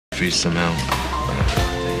mystery somehow.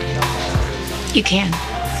 You can.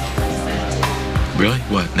 Really?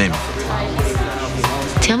 What? Name it.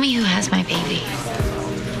 Tell me who has my baby.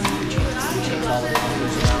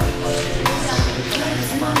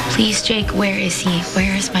 Please, Jake, where is he?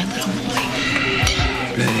 Where is my little boy?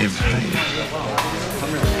 Babe,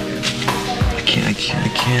 I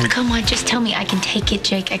can't. Come on, just tell me. I can take it,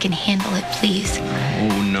 Jake. I can handle it, please.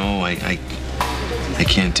 Oh, no, I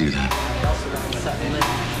can't do that.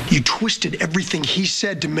 You twisted everything he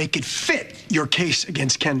said to make it fit your case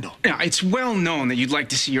against Kendall. Now, it's well known that you'd like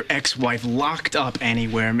to see your ex-wife locked up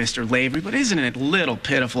anywhere, Mr. Lavery, but isn't it a little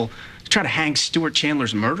pitiful to try to hang Stuart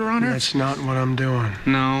Chandler's murder on her? That's not what I'm doing.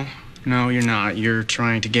 No, you're not. You're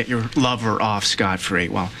trying to get your lover off scot-free.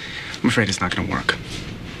 Well, I'm afraid it's not going to work.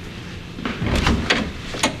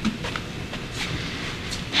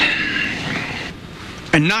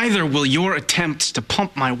 And neither will your attempts to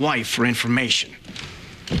pump my wife for information.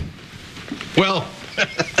 Well,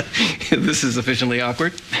 this is sufficiently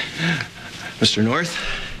awkward. Mr. North,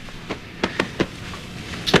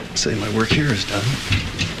 say my work here is done.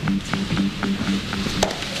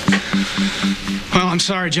 Well, I'm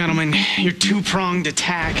sorry, gentlemen. Your two-pronged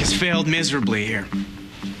attack has failed miserably here.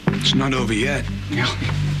 It's not over yet.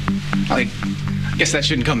 I guess that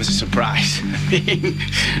shouldn't come as a surprise. I mean,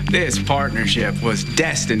 this partnership was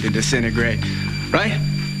destined to disintegrate, right?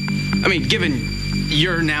 I mean, given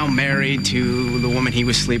you're now married to the woman he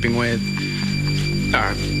was sleeping with,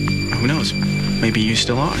 who knows? Maybe you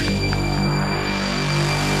still are.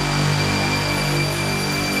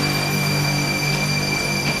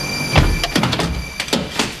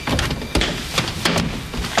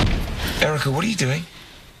 Erica, what are you doing?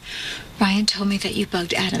 Ryan told me that you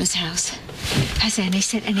bugged Adam's house. Has Annie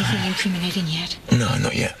said anything incriminating yet? No,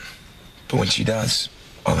 not yet. But when she does,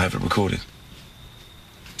 I'll have it recorded.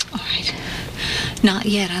 All right. Not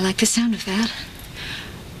yet. I like the sound of that.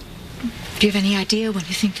 Do you have any idea when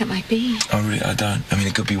you think that might be? I don't. I mean,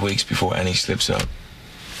 it could be weeks before Annie slips up.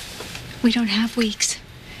 We don't have weeks.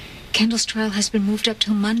 Kendall's trial has been moved up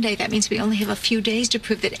till Monday. That means we only have a few days to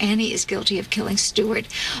prove that Annie is guilty of killing Stuart.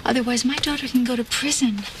 Otherwise, my daughter can go to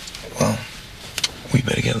prison. Well, we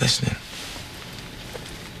better get listening.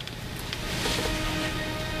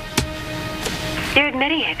 You're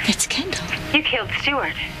admitting it. It's Kendall. You killed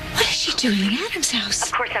Stuart. What is she doing in Adam's house?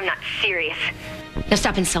 Of course I'm not serious. Now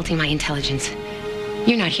stop insulting my intelligence.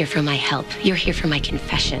 You're not here for my help. You're here for my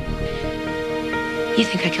confession. You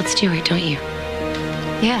think I killed Stuart, don't you?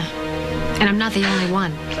 Yeah. And I'm not the only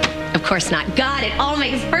one. Of course not. God, it all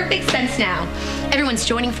makes perfect sense now. Everyone's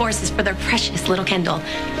joining forces for their precious little Kendall.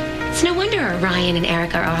 It's no wonder Ryan and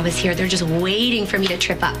Erica are always here. They're just waiting for me to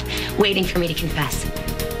trip up, waiting for me to confess.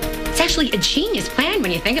 It's actually a genius plan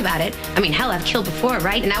when you think about it. I mean, hell, I've killed before,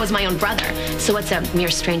 right? And that was my own brother. So what's a mere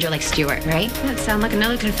stranger like Stuart, right? That sounds like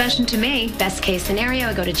another confession to me. Best case scenario,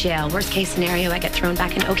 I go to jail. Worst case scenario, I get thrown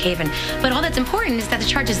back in Oak Haven. But all that's important is that the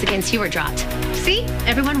charges against you are dropped. See?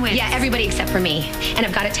 Everyone wins. Yeah, everybody except for me. And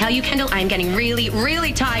I've got to tell you, Kendall, I'm getting really,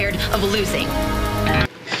 really tired of losing.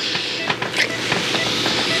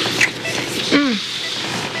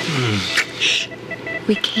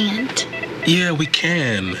 We can't. Yeah, we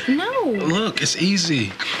can. No. Look, it's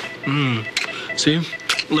easy. See?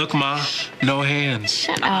 Look, Ma, no hands.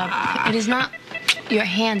 Shut up. It is not your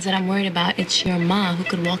hands that I'm worried about. It's your ma who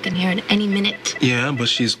could walk in here at any minute. Yeah, but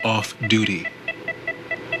she's off duty.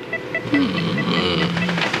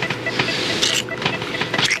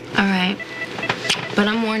 All right. But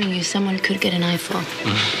I'm warning you, someone could get an eyeful.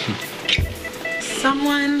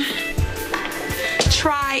 Someone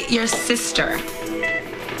try your sister.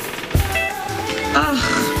 Ugh.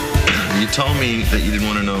 You told me that you didn't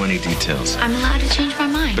want to know any details. I'm allowed to change my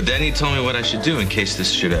mind. But then you told me what I should do in case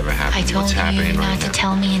this should ever happen. I told What's happening you right not now. to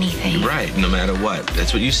tell me anything. Right, no matter what.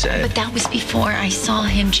 That's what you said. But that was before I saw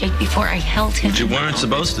him, Jake, before I held him. Which you weren't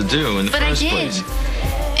supposed to do in the first place.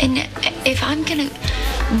 And if I'm gonna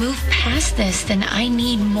move past this, then I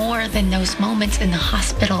need more than those moments in the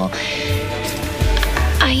hospital.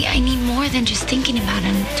 I need more than just thinking about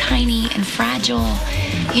him tiny and fragile.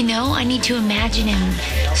 You know, I need to imagine him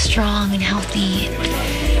strong and healthy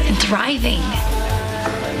and thriving.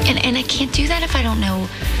 And I can't do that if I don't know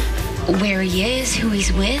where he is, who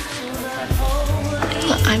he's with.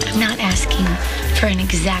 Look, I'm not asking for an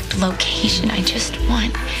exact location. I just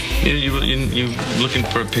want... You're looking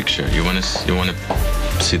for a picture. You want to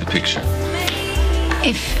see the picture.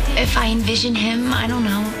 If I envision him, I don't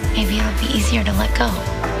know, maybe it'll be easier to let go.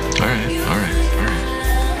 All right.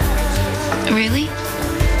 Really?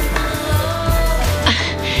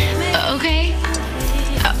 Okay.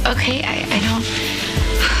 Okay, I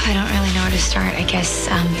don't really know where to start, I guess,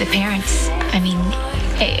 the parents. I mean,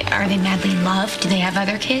 are they madly in love? Do they have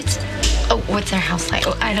other kids? Oh, what's their house like?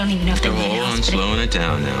 Oh, I don't even know if they live in a house. Hold on, slowing it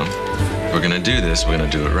down now. We're gonna do this. We're gonna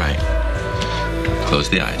do it right. Close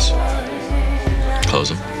the eyes. Close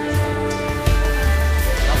them.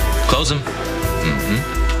 Close them. Mm-hmm.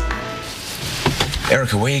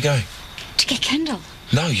 Erica, where are you going? To get Kendall.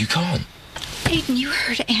 No, you can't. Aiden, you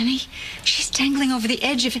heard Annie. She's dangling over the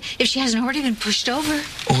edge if she hasn't already been pushed over.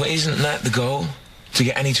 Well, isn't that the goal? To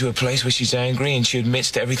get Annie to a place where she's angry and she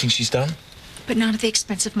admits to everything she's done? But not at the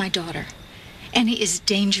expense of my daughter. Annie is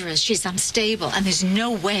dangerous. She's unstable. And there's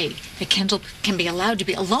no way that Kendall can be allowed to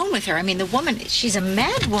be alone with her. I mean, the woman, she's a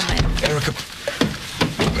mad woman.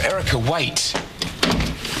 Erica, wait.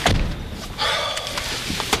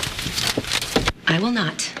 I will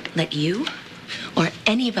not let you or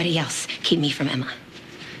anybody else keep me from Emma.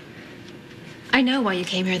 I know why you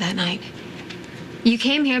came here that night. You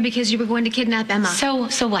came here because you were going to kidnap Emma. So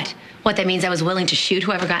what? What, that means I was willing to shoot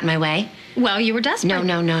whoever got in my way? Well, you were desperate.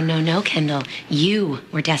 No, Kendall. You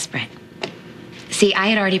were desperate. See, I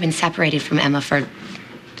had already been separated from Emma for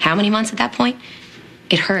how many months at that point?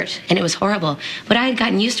 It hurt, and it was horrible. But I had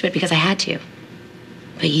gotten used to it because I had to.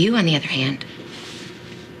 But you, on the other hand,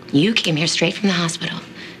 you came here straight from the hospital,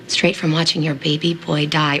 straight from watching your baby boy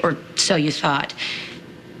die, or so you thought.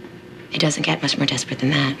 It doesn't get much more desperate than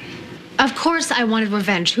that. Of course I wanted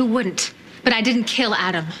revenge. Who wouldn't? But I didn't kill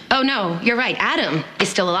Adam. Oh, no, you're right. Adam is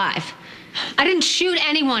still alive. I didn't shoot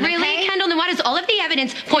anyone, Really, okay? Kendall? Then why does all of the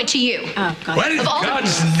evidence point to you? Oh, God. What in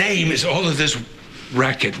God's name is all of this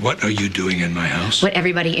racket? What are you doing in my house? What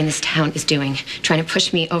everybody in this town is doing, trying to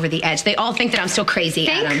push me over the edge. They all think that I'm so crazy,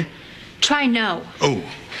 Adam. Try no. Oh,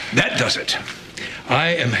 that does it.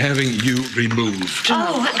 I am having you removed.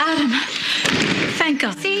 Oh, Adam. Thank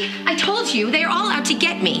God. See, I told you, they're all out to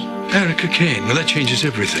get me. Erica Kane, well, that changes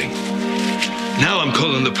everything. Now I'm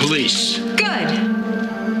calling the police. Good.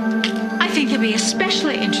 I think they'll be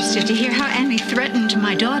especially interested to hear how Annie threatened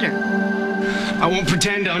my daughter. I won't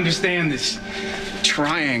pretend to understand this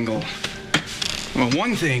triangle. Well,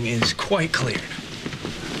 one thing is quite clear.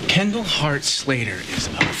 Kendall Hart Slater is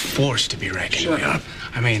a force to be reckoned with.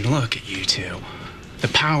 I mean, look at you two. The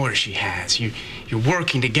power she has. You're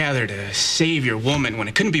working together to save your woman when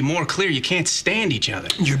it couldn't be more clear you can't stand each other.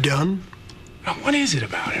 You done? Now, what is it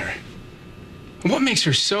about her? What makes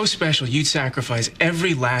her so special you'd sacrifice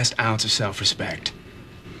every last ounce of self-respect?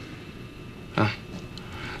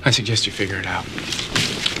 I suggest you figure it out.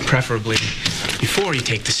 Preferably before you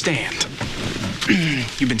take the stand.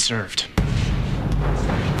 You've been served.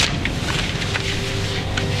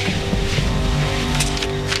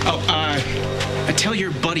 Oh, tell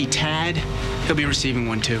your buddy Tad he'll be receiving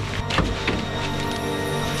one too.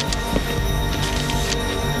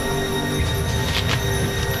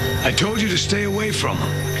 I told you to stay away from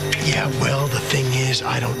him. Yeah, well, the thing is,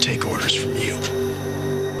 I don't take orders from you.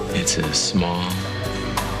 It's a small,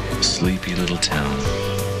 sleepy little town.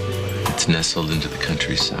 It's nestled into the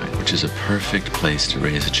countryside, which is a perfect place to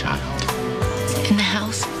raise a child. In the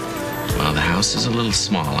house? Well, the house is a little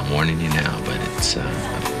small, I'm warning you now, but it's a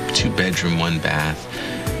 2-bedroom, 1-bath.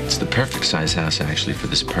 It's the perfect size house, actually, for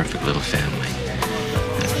this perfect little family.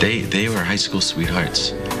 They were high school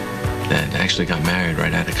sweethearts that actually got married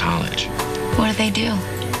right out of college. What do they do?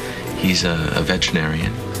 He's a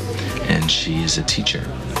veterinarian, and she is a teacher,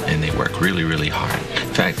 and they work really, really hard.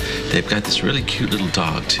 In fact, they've got this really cute little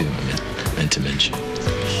dog, too, I meant to mention.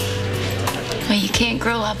 Well, you can't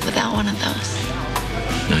grow up without one of those.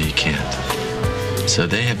 No, you can't. So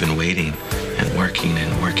they have been waiting and working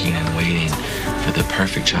and working and waiting for the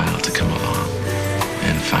perfect child to come along.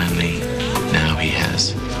 And finally, now he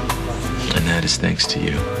has. And that is thanks to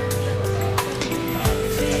you.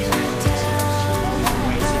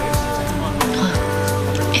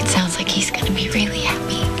 Well, it sounds like he's going to be really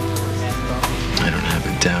happy. I don't have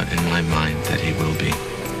a doubt in my mind that he will be.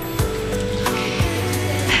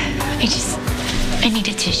 I need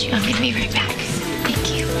a tissue. I'm going to be right back.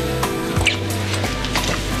 Thank you.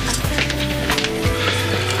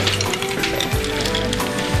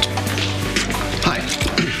 Hi.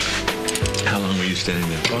 How long were you standing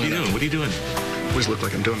there? What are you doing? What are you doing? Always look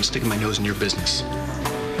like I'm doing. I'm sticking my nose in your business.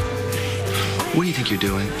 What do you think you're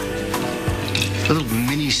doing? The little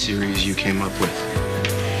mini-series you came up with.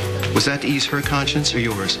 Was that to ease her conscience or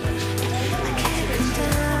yours?